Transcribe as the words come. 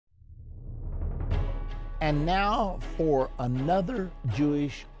And now for another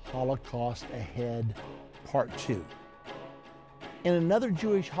Jewish Holocaust Ahead, Part 2. In another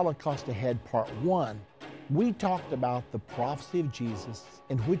Jewish Holocaust Ahead, Part 1, we talked about the prophecy of Jesus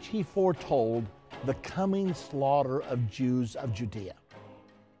in which he foretold the coming slaughter of Jews of Judea.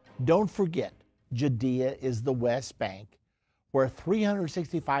 Don't forget, Judea is the West Bank, where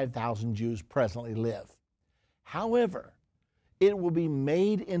 365,000 Jews presently live. However, it will be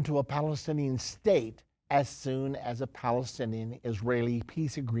made into a Palestinian state as soon as a Palestinian-Israeli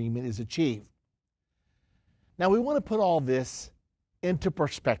peace agreement is achieved. Now, we want to put all this into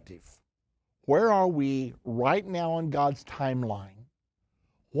perspective. Where are we right now on God's timeline?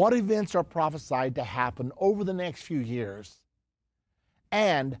 What events are prophesied to happen over the next few years?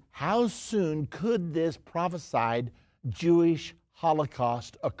 And how soon could this prophesied Jewish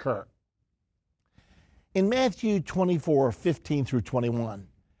Holocaust occur? In Matthew 24:15 through 21,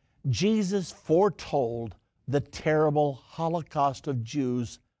 Jesus foretold the terrible Holocaust of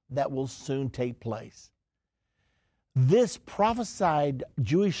Jews that will soon take place. This prophesied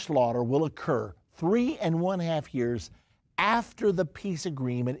Jewish slaughter will occur 3.5 years after the peace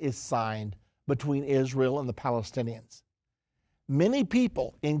agreement is signed between Israel and the Palestinians. Many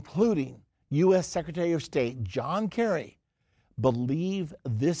people, including U.S. Secretary of State John Kerry, believe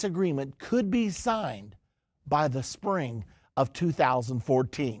this agreement could be signed by the spring of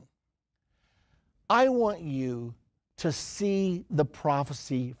 2014. I want you to see the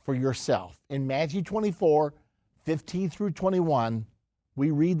prophecy for yourself. In Matthew 24:15 through 21, we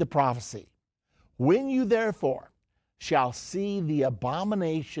read the prophecy. When you therefore shall see the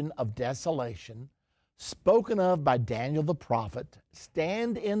abomination of desolation spoken of by Daniel the prophet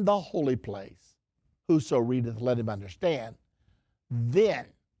stand in the holy place, whoso readeth, let him understand, then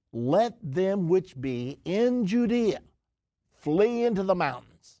let them which be in Judea flee into the mountains.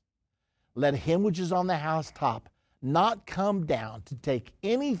 Let him which is on the housetop not come down to take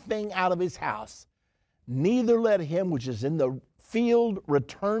anything out of his house, neither let him which is in the field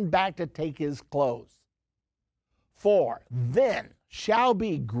return back to take his clothes. For then shall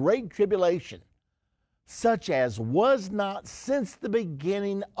be great tribulation, such as was not since the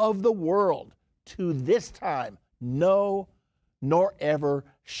beginning of the world to this time, no, nor ever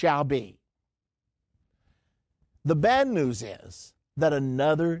shall be. The bad news is that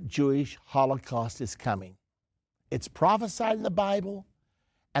another Jewish Holocaust is coming. It's prophesied in the Bible,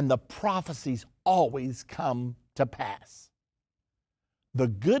 and the prophecies always come to pass. The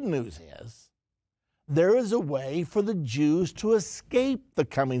good news is there is a way for the Jews to escape the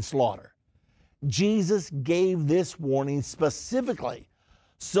coming slaughter. Jesus gave this warning specifically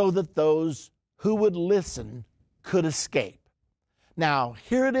so that those who would listen could escape. Now,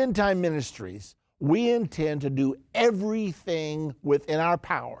 here at Endtime Ministries, we intend to do everything within our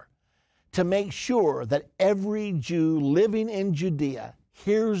power to make sure that every Jew living in Judea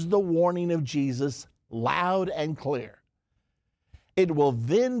hears the warning of Jesus loud and clear. It will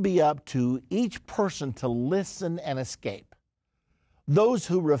then be up to each person to listen and escape. Those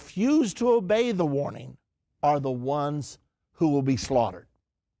who refuse to obey the warning are the ones who will be slaughtered.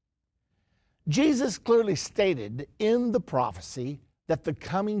 Jesus clearly stated in the prophecy that the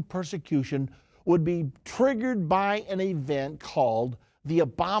coming persecution would be triggered by an event called the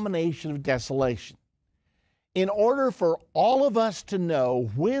abomination of desolation. In order for all of us to know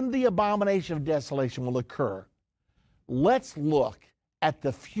when the abomination of desolation will occur, let's look at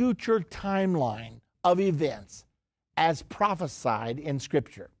the future timeline of events as prophesied in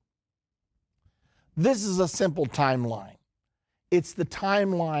Scripture. This is a simple timeline. It's the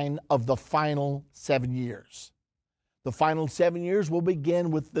timeline of the final 7 years. The final 7 years will begin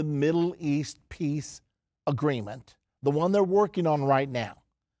with the Middle East peace agreement, the one they're working on right now.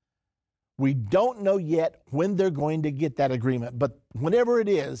 We don't know yet when they're going to get that agreement, but whenever it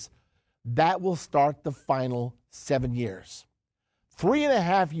is, that will start the final 7 years.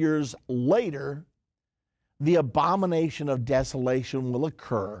 3.5 years later, the abomination of desolation will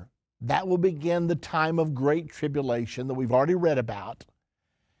occur. That will begin the time of great tribulation that we've already read about.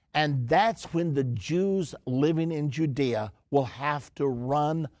 And that's when the Jews living in Judea will have to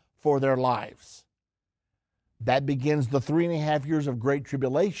run for their lives. That begins the 3.5 years of great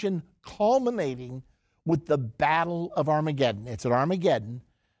tribulation, culminating with the Battle of Armageddon. It's at Armageddon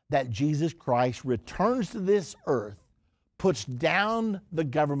that Jesus Christ returns to this earth, puts down the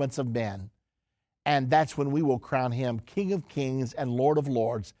governments of men, and that's when we will crown him King of Kings and Lord of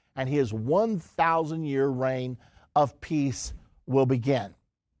Lords, and his 1,000-year reign of peace will begin.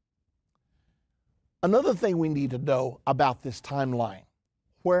 Another thing we need to know about this timeline,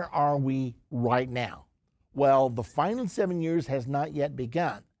 where are we right now? Well, the final 7 years has not yet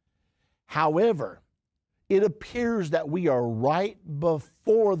begun. However, It appears that we are right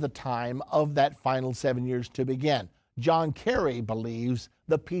before the time of that final 7 years to begin. John Kerry believes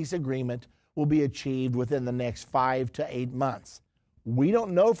the peace agreement will be achieved within the next 5 to 8 months. We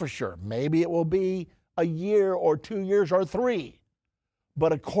don't know for sure. Maybe it will be a year or 2 years or 3.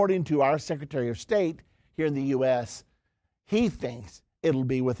 But according to our Secretary of State here in the U.S., he thinks it'll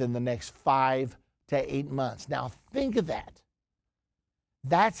be within the next 5 to 8 months. Now think of that.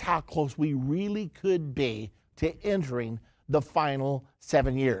 That's how close we really could be to entering the final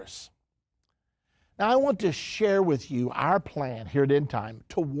 7 years. Now I want to share with you our plan here at Endtime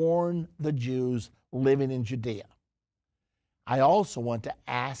to warn the Jews living in Judea. I also want to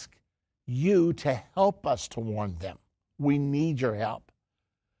ask you to help us to warn them. We need your help.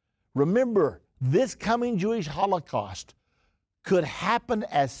 Remember, this coming Jewish Holocaust could happen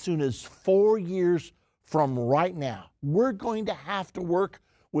as soon as 4 years from right now. We're going to have to work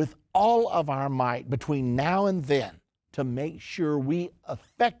with all of our might between now and then to make sure we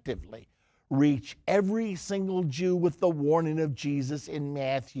effectively reach every single Jew with the warning of Jesus in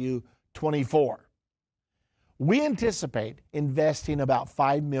Matthew 24. We anticipate investing about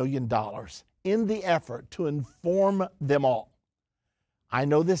 $5 million in the effort to inform them all. I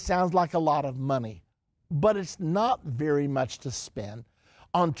know this sounds like a lot of money, but it's not very much to spend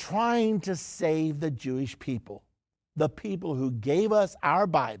on trying to save the Jewish people, the people who gave us our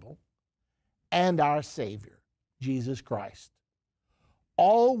Bible and our Savior, Jesus Christ.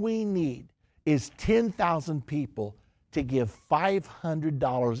 All we need is 10,000 people to give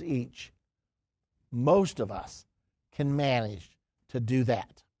 $500 each. Most of us can manage to do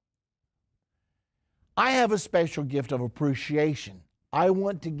that. I have a special gift of appreciation I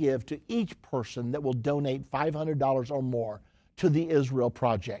want to give to each person that will donate $500 or more to the Israel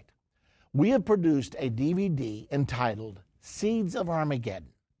Project. We have produced a DVD entitled Seeds of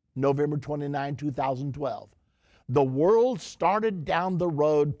Armageddon, November 29, 2012. The world started down the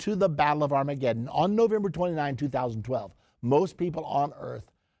road to the Battle of Armageddon on November 29, 2012. Most people on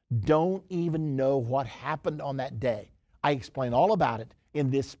earth don't even know what happened on that day. I explain all about it in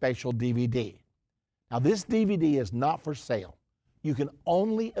this special DVD. Now, this DVD is not for sale. You can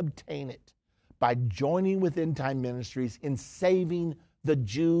only obtain it by joining with Endtime Ministries in saving the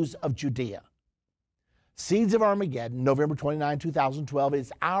Jews of Judea. Seeds of Armageddon, November 29, 2012,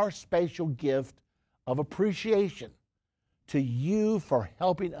 is our special gift of appreciation to you for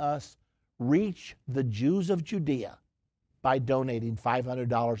helping us reach the Jews of Judea by donating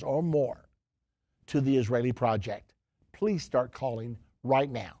 $500 or more to the Israeli Project. Please start calling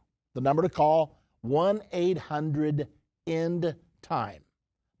right now. The number to call, 1-800-END-TIME.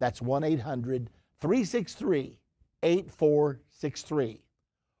 That's 1-800-363-8463.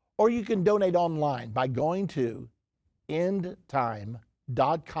 Or you can donate online by going to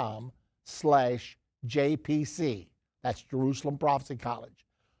endtime.com/JPC. That's Jerusalem Prophecy College.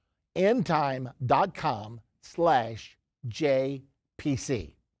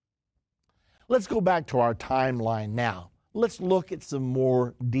 endtime.com/JPC. Let's go back to our timeline now. Let's look at some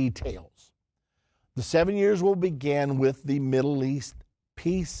more details. The 7 years will begin with the Middle East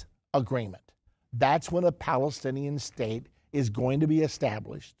peace agreement. That's when a Palestinian state is going to be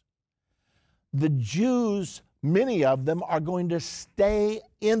established. The Jews, many of them, are going to stay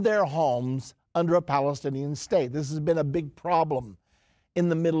in their homes under a Palestinian state. This has been a big problem in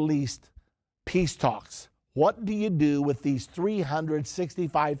the Middle East peace talks. What do you do with these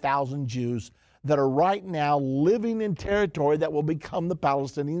 365,000 Jews that are right now living in territory that will become the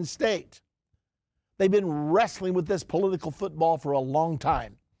Palestinian state? They've been wrestling with this political football for a long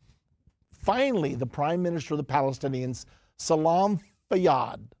time. Finally, the Prime Minister of the Palestinians, Salam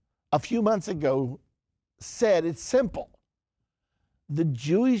Fayyad, a few months ago said it's simple. The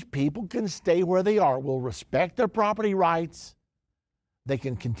Jewish people can stay where they are. We'll respect their property rights. They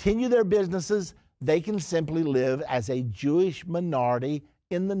can continue their businesses. They can simply live as a Jewish minority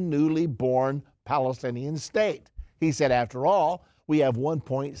in the newly born Palestinian state. He said, after all, we have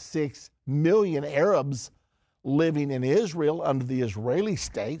 1.6 million Arabs living in Israel under the Israeli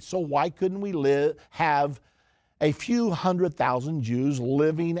state, so why couldn't we have a few 100,000 Jews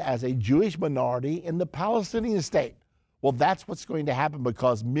living as a Jewish minority in the Palestinian state? Well, that's what's going to happen,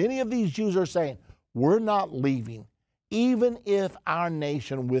 because many of these Jews are saying, we're not leaving. Even if our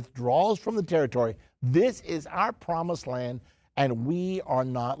nation withdraws from the territory, this is our promised land, and we are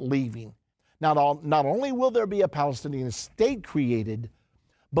not leaving. Not only will there be a Palestinian state created,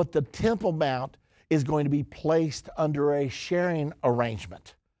 but the Temple Mount is going to be placed under a sharing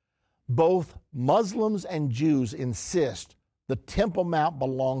arrangement. Both Muslims and Jews insist the Temple Mount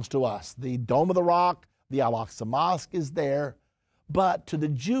belongs to us. The Dome of the Rock, the Al-Aqsa Mosque is there, But to the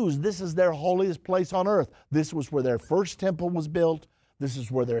Jews, this is their holiest place on earth. This was where their first temple was built. This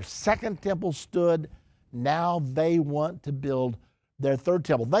is where their second temple stood. Now they want to build their third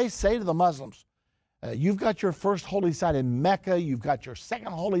temple. They say to the Muslims, you've got your first holy site in Mecca. You've got your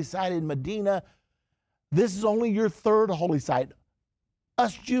second holy site in Medina. This is only your third holy site.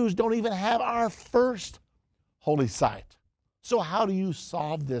 Us Jews don't even have our first holy site. So how do you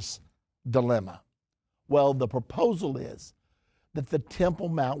solve this dilemma? Well, the proposal is that the Temple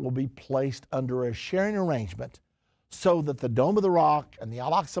Mount will be placed under a sharing arrangement so that the Dome of the Rock and the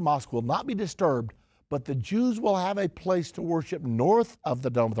Al-Aqsa Mosque will not be disturbed, but the Jews will have a place to worship north of the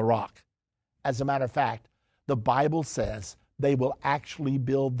Dome of the Rock. As a matter of fact, the Bible says they will actually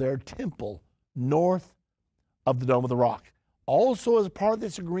build their temple north of the Dome of the Rock. Also, as part of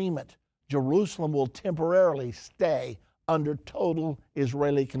this agreement, Jerusalem will temporarily stay under total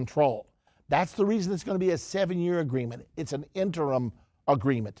Israeli control. That's the reason it's going to be a 7-year agreement. It's an interim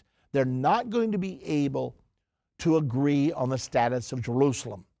agreement. They're not going to be able to agree on the status of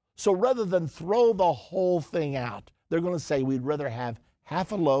Jerusalem. So rather than throw the whole thing out, they're going to say we'd rather have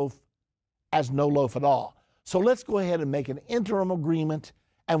half a loaf as no loaf at all. So let's go ahead and make an interim agreement,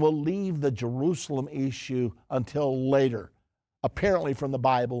 and we'll leave the Jerusalem issue until later, apparently from the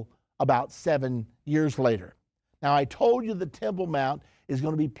Bible, about 7 years later. Now, I told you the Temple Mount is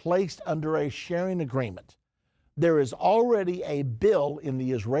going to be placed under a sharing agreement. There is already a bill in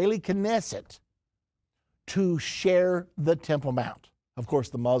the Israeli Knesset to share the Temple Mount. Of course,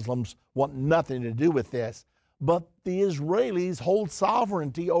 the Muslims want nothing to do with this, but the Israelis hold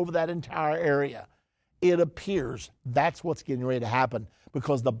sovereignty over that entire area. It appears that's what's getting ready to happen,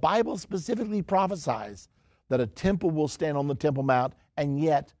 because the Bible specifically prophesies that a temple will stand on the Temple Mount, and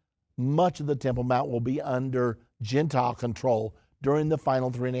yet much of the Temple Mount will be under Gentile control during the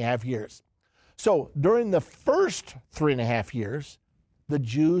final 3.5 years. So during the first 3.5 years, the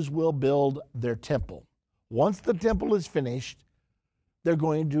Jews will build their temple. Once the temple is finished, they're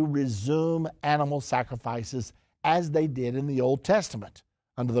going to resume animal sacrifices as they did in the Old Testament.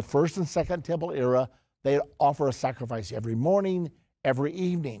 Under the first and second temple era, they offer a sacrifice every morning, every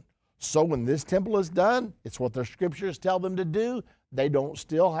evening. So when this temple is done, it's what their scriptures tell them to do. They don't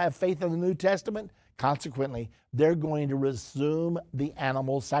still have faith in the New Testament. Consequently, they're going to resume the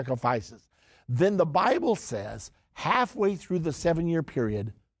animal sacrifices. Then the Bible says halfway through the 7-year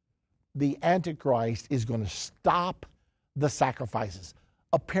period, the Antichrist is going to stop the sacrifices.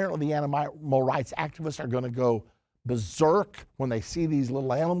 Apparently, the animal rights activists are going to go berserk when they see these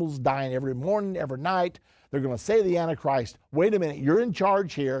little animals dying every morning, every night. They're going to say to the Antichrist, wait a minute, you're in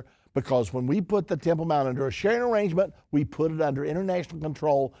charge here, because when we put the Temple Mount under a sharing arrangement, we put it under international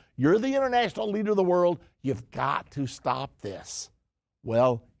control. You're the international leader of the world. You've got to stop this.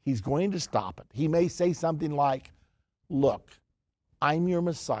 Well, he's going to stop it. He may say something like, look, I'm your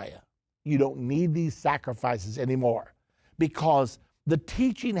Messiah. You don't need these sacrifices anymore. Because the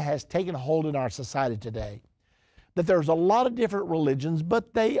teaching has taken hold in our society today that there's a lot of different religions,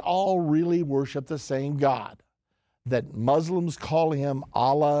 but they all really worship the same God. That Muslims call him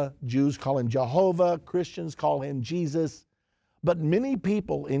Allah, Jews call him Jehovah, Christians call him Jesus. But many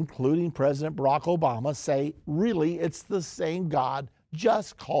people, including President Barack Obama, say, really, it's the same God,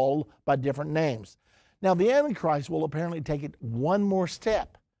 just called by different names. Now, the Antichrist will apparently take it one more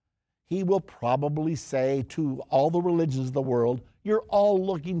step. He will probably say to all the religions of the world, you're all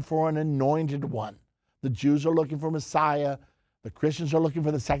looking for an anointed one. The Jews are looking for Messiah. The Christians are looking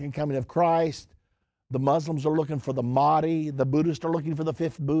for the second coming of Christ. The Muslims are looking for the Mahdi. The Buddhists are looking for the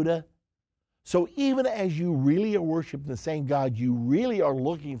fifth Buddha. So even as you really are worshiping the same God, you really are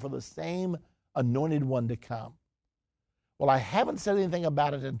looking for the same anointed one to come. Well, I haven't said anything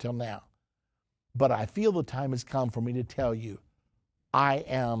about it until now, but I feel the time has come for me to tell you, I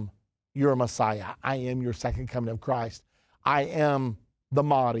am your Messiah. I am your second coming of Christ. I am the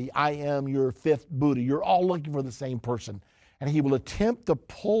Mahdi. I am your fifth Buddha. You're all looking for the same person. And he will attempt to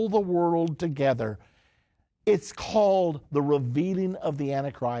pull the world together. It's called the revealing of the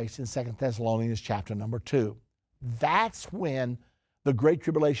Antichrist in 2 Thessalonians chapter number 2. That's when the Great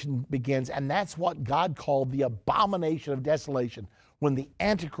Tribulation begins, and that's what God called the abomination of desolation, when the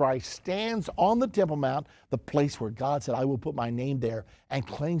Antichrist stands on the Temple Mount, the place where God said, I will put my name there, and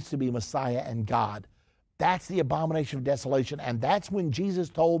claims to be Messiah and God. That's the abomination of desolation, and that's when Jesus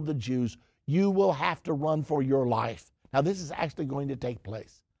told the Jews, you will have to run for your life. Now, this is actually going to take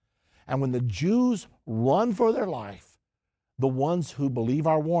place. And when the Jews run for their life, the ones who believe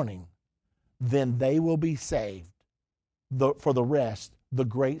our warning, then they will be saved. For the rest, the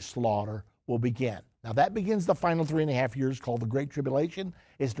great slaughter will begin. Now, that begins the final 3.5 years called the Great Tribulation.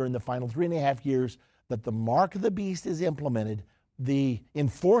 It's during the final 3.5 years that the mark of the beast is implemented. the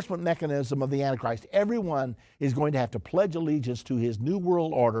enforcement mechanism of the Antichrist. Everyone is going to have to pledge allegiance to his new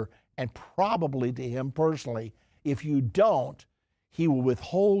world order and probably to him personally. If you don't, he will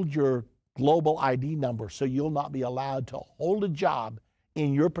withhold your global ID number, so you'll not be allowed to hold a job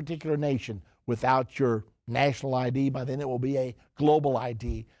in your particular nation without your national ID. By then it will be a global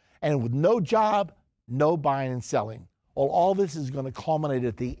ID. And with no job, no buying and selling. Well, all this is going to culminate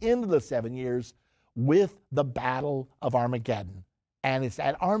at the end of the 7 years with the Battle of Armageddon. And it's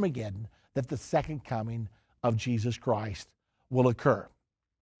at Armageddon that the second coming of Jesus Christ will occur.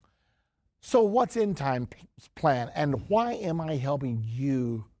 So what's Endtime's plan, and why am I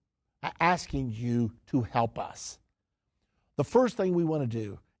asking you to help us? The first thing we want to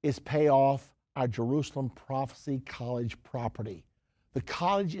do is pay off our Jerusalem Prophecy College property. The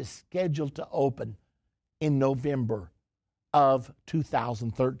college is scheduled to open in November of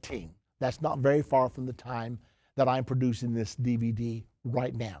 2013. That's not very far from the time that I'm producing this DVD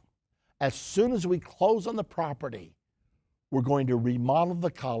right now. As soon as we close on the property, we're going to remodel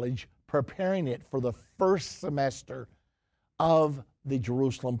the college, preparing it for the first semester of the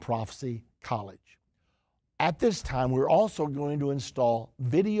Jerusalem Prophecy College. At this time, we're also going to install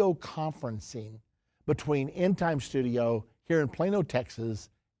video conferencing between Endtime Studio here in Plano, Texas,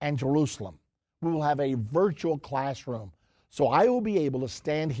 and Jerusalem. We will have a virtual classroom. So I will be able to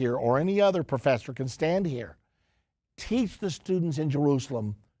stand here, or any other professor can stand here, teach the students in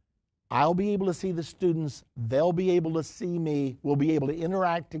Jerusalem. I'll be able to see the students. They'll be able to see me. We'll be able to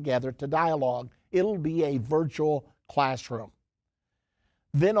interact together, to dialogue. It'll be a virtual classroom.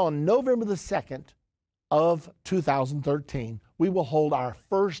 Then on November the 2nd of 2013, we will hold our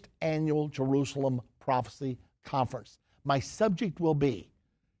first annual Jerusalem Prophecy Conference. My subject will be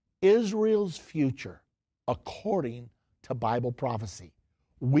Israel's future according to Bible prophecy.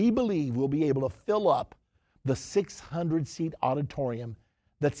 We believe we'll be able to fill up the 600-seat auditorium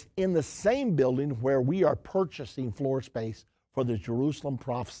that's in the same building where we are purchasing floor space for the Jerusalem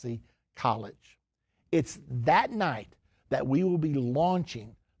Prophecy College. It's that night that we will be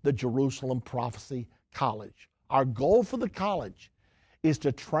launching the Jerusalem Prophecy College. Our goal for the college is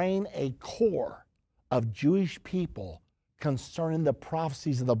to train a core of Jewish people concerning the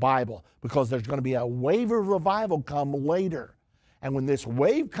prophecies of the Bible, because there's going to be a wave of revival come later. And when this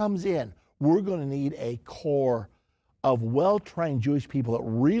wave comes in, we're going to need a core of well-trained Jewish people that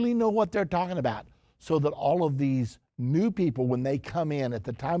really know what they're talking about, so that all of these new people, when they come in at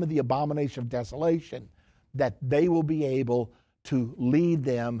the time of the abomination of desolation, that they will be able to lead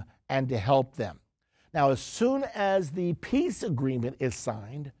them and to help them. Now, as soon as the peace agreement is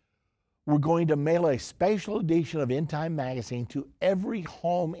signed, we're going to mail a special edition of Endtime magazine to every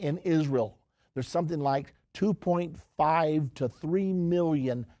home in Israel. There's something like 2.5 to 3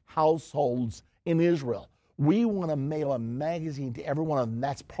 million households in Israel. We want to mail a magazine to every one of them.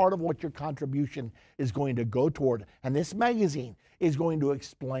 That's part of what your contribution is going to go toward. And this magazine is going to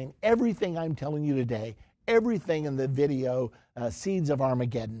explain everything I'm telling you today, everything in the video, Seeds of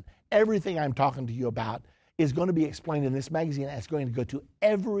Armageddon, everything I'm talking to you about is going to be explained in this magazine. And it's going to go to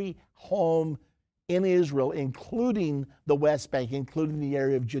every home in Israel, including the West Bank, including the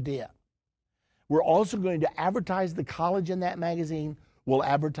area of Judea. We're also going to advertise the college in that magazine. We'll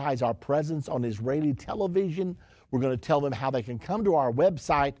advertise our presence on Israeli television. We're going to tell them how they can come to our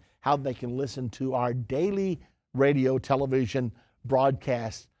website, how they can listen to our daily radio, television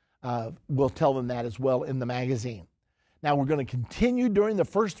broadcasts. We'll tell them that as well in the magazine. Now, we're going to continue during the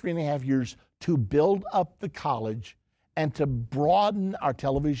first 3.5 years to build up the college and to broaden our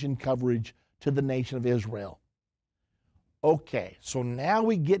television coverage to the nation of Israel. Okay, so now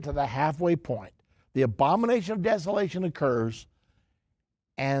we get to the halfway point. The abomination of desolation occurs,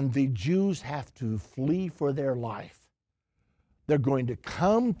 and the Jews have to flee for their life. They're going to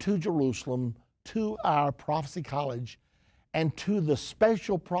come to Jerusalem, to our prophecy college, and to the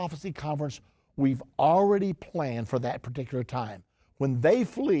special prophecy conference we've already planned for that particular time. When they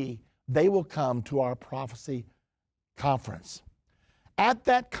flee, they will come to our prophecy conference. At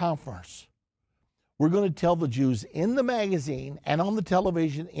that conference, we're going to tell the Jews in the magazine and on the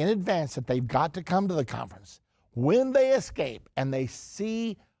television in advance that they've got to come to the conference. When they escape and they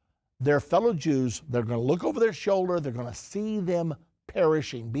see their fellow Jews, they're going to look over their shoulder. They're going to see them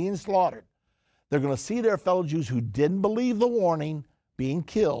perishing, being slaughtered. They're going to see their fellow Jews who didn't believe the warning being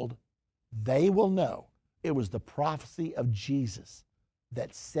killed. They will know it was the prophecy of Jesus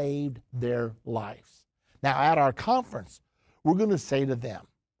that saved their lives. Now, at our conference, we're going to say to them,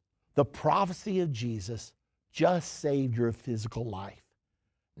 the prophecy of Jesus just saved your physical life.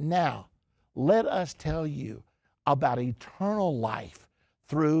 Now, let us tell you about eternal life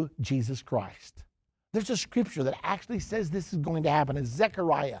through Jesus Christ. There's a scripture that actually says this is going to happen. It's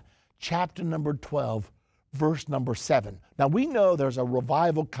Zechariah chapter number 12, verse number 7. Now we know there's a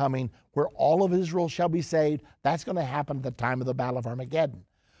revival coming where all of Israel shall be saved. That's going to happen at the time of the Battle of Armageddon.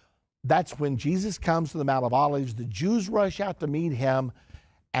 That's when Jesus comes to the Mount of Olives. The Jews rush out to meet him,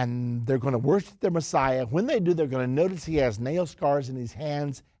 and they're going to worship their Messiah. When they do, they're going to notice he has nail scars in his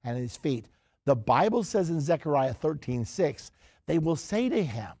hands and his feet. The Bible says in Zechariah 13:6, they will say to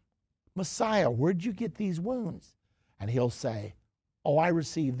him, Messiah, where'd you get these wounds? And he'll say, oh, I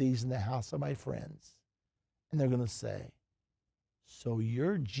received these in the house of my friends. And they're going to say, so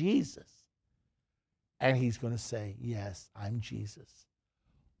you're Jesus? And he's going to say, yes, I'm Jesus.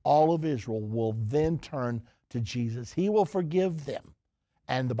 All of Israel will then turn to Jesus. He will forgive them.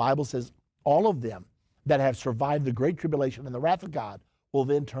 And the Bible says all of them that have survived the great tribulation and the wrath of God will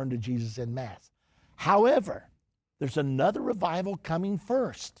then turn to Jesus en masse. However, there's another revival coming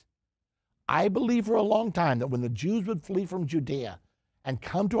first. I believe for a long time that when the Jews would flee from Judea and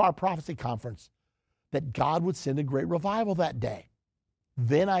come to our prophecy conference, that God would send a great revival that day.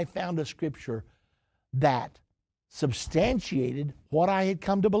 Then I found a scripture that substantiated what I had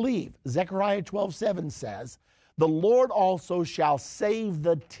come to believe. Zechariah 12:7 says, the Lord also shall save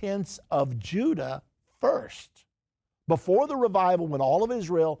the tents of Judah first, before the revival when all of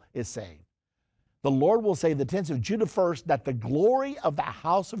Israel is saved. The Lord will save the tents of Judah first, that the glory of the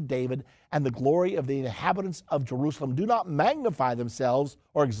house of David and the glory of the inhabitants of Jerusalem do not magnify themselves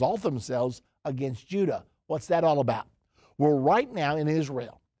or exalt themselves against Judah. What's that all about? Well, right now in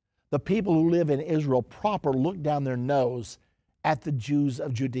Israel, the people who live in Israel proper look down their nose at the Jews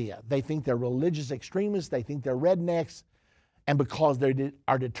of Judea. They think they're religious extremists. They think they're rednecks. And because they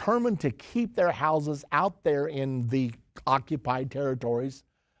are determined to keep their houses out there in the occupied territories,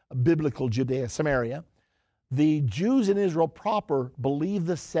 biblical Judea, Samaria, the Jews in Israel proper believe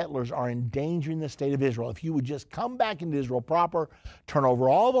the settlers are endangering the state of Israel. If you would just come back into Israel proper, turn over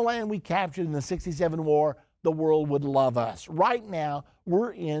all the land we captured in the 67 war, the world would love us. Right now,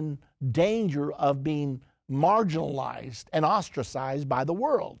 we're in danger of being marginalized and ostracized by the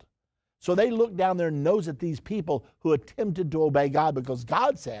world. So they look down their nose at these people who attempted to obey God, because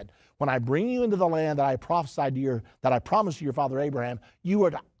God said, when I bring you into the land that I prophesied to your, that I promised to your father Abraham, you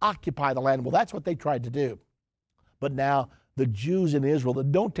are to occupy the land. Well, that's what they tried to do. But now the Jews in Israel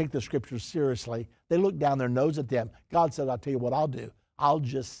that don't take the scriptures seriously, they look down their nose at them. God said, I'll tell you what I'll do. I'll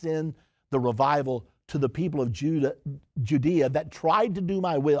just send the revival to the people of Judea that tried to do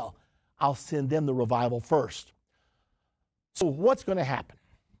my will. I'll send them the revival first. So what's going to happen?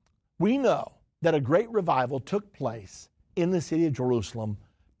 We know that a great revival took place in the city of Jerusalem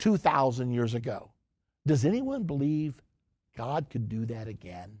 2,000 years ago. Does anyone believe God could do that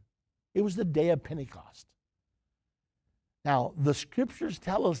again? It was the day of Pentecost. Now, the scriptures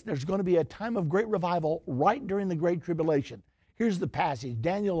tell us there's going to be a time of great revival right during the Great Tribulation. Here's the passage,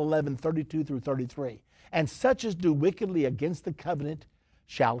 Daniel 11:32 through 33. And such as do wickedly against the covenant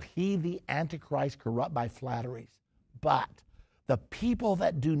shall he, the Antichrist, corrupt by flatteries. But the people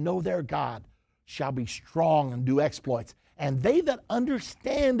that do know their God shall be strong and do exploits. And they that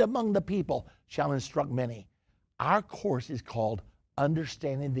understand among the people shall instruct many. Our course is called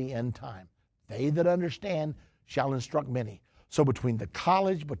Understanding the End Time. They that understand shall instruct many. So between the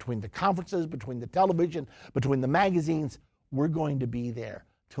college, between the conferences, between the television, between the magazines, we're going to be there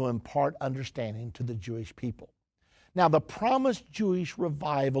to impart understanding to the Jewish people. Now, the promised Jewish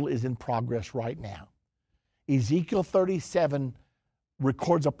revival is in progress right now. Ezekiel 37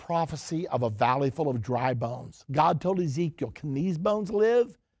 records a prophecy of a valley full of dry bones. God told Ezekiel, can these bones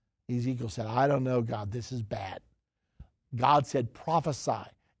live? Ezekiel said, I don't know, God, this is bad. God said, prophesy.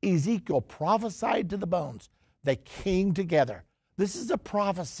 Ezekiel prophesied to the bones. They came together. This is a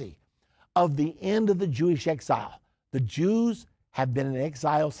prophecy of the end of the Jewish exile. The Jews have been in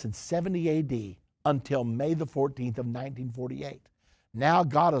exile since 70 AD until May the 14th of 1948. Now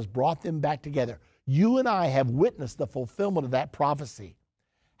God has brought them back together. You and I have witnessed the fulfillment of that prophecy.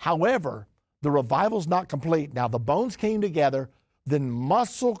 However, the revival's not complete. Now the bones came together, then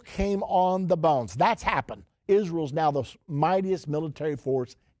muscle came on the bones. That's happened. Israel's now the mightiest military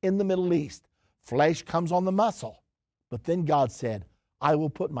force in the Middle East. Flesh comes on the muscle. But then God said, I will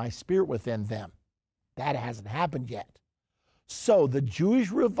put my spirit within them. That hasn't happened yet. So the Jewish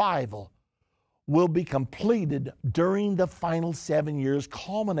revival will be completed during the final 7 years,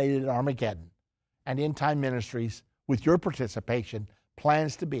 culminated at Armageddon. And Endtime Ministries, with your participation,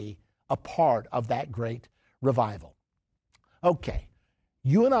 plans to be a part of that great revival. Okay,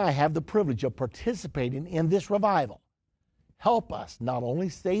 you and I have the privilege of participating in this revival. Help us not only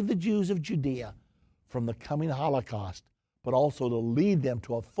save the Jews of Judea from the coming Holocaust, but also to lead them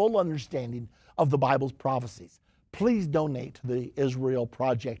to a full understanding of the Bible's prophecies. Please donate to the Israel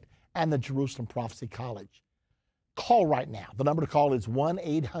Project and the Jerusalem Prophecy College. Call right now. The number to call is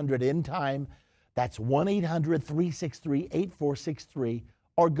 1-800-ENDTIME. That's 1-800-363-8463,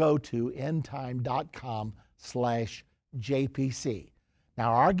 or go to endtime.com/JPC.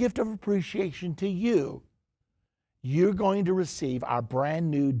 Now, our gift of appreciation to you, you're going to receive our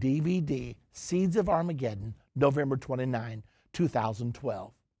brand new DVD, Seeds of Armageddon, November 29,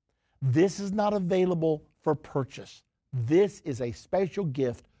 2012. This is not available for purchase. This is a special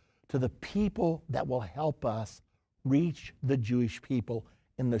gift to the people that will help us reach the Jewish people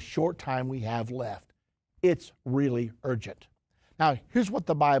in the short time we have left. It's really urgent. Now, here's what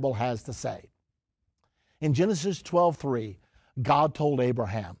the Bible has to say. In Genesis 12:3, God told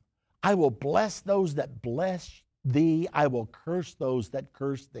Abraham, I will bless those that bless thee. I will curse those that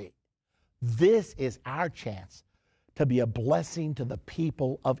curse thee. This is our chance to be a blessing to the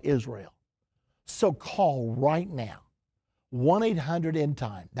people of Israel. So call right now,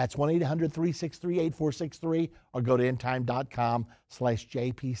 1-800-ENDTIME. That's 1-800-363-8463, or go to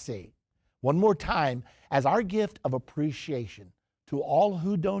endtime.com/JPC. One more time, as our gift of appreciation to all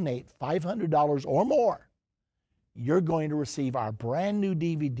who donate $500 or more, you're going to receive our brand new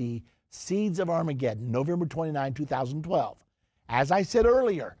DVD, Seeds of Armageddon, November 29, 2012. As I said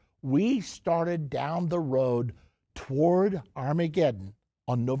earlier, we started down the road toward Armageddon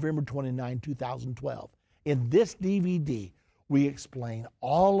on November 29, 2012. In this DVD, we explain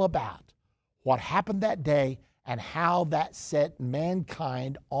all about what happened that day and how that set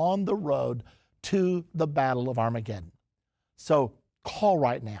mankind on the road to the Battle of Armageddon. So call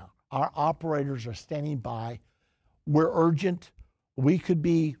right now. Our operators are standing by. We're urgent. We could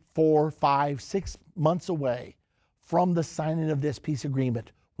be 4, 5, 6 months away from the signing of this peace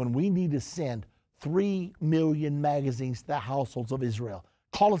agreement when we need to send 3 million magazines to the households of Israel.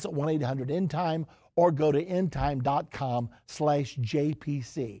 Call us at 1-800-ENDTIME or go to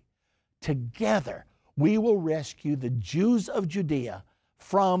endtime.com/JPC. Together, we will rescue the Jews of Judea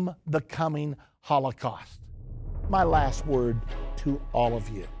from the coming Holocaust. My last word to all of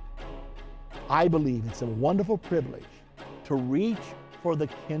you. I believe it's a wonderful privilege to reach for the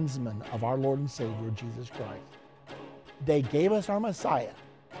kinsmen of our Lord and Savior, Jesus Christ. They gave us our Messiah,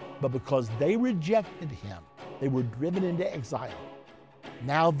 but because they rejected him, they were driven into exile.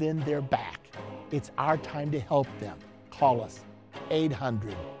 Now then, they're back. It's our time to help them. Call us,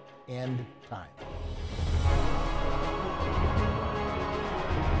 800-END-TIME.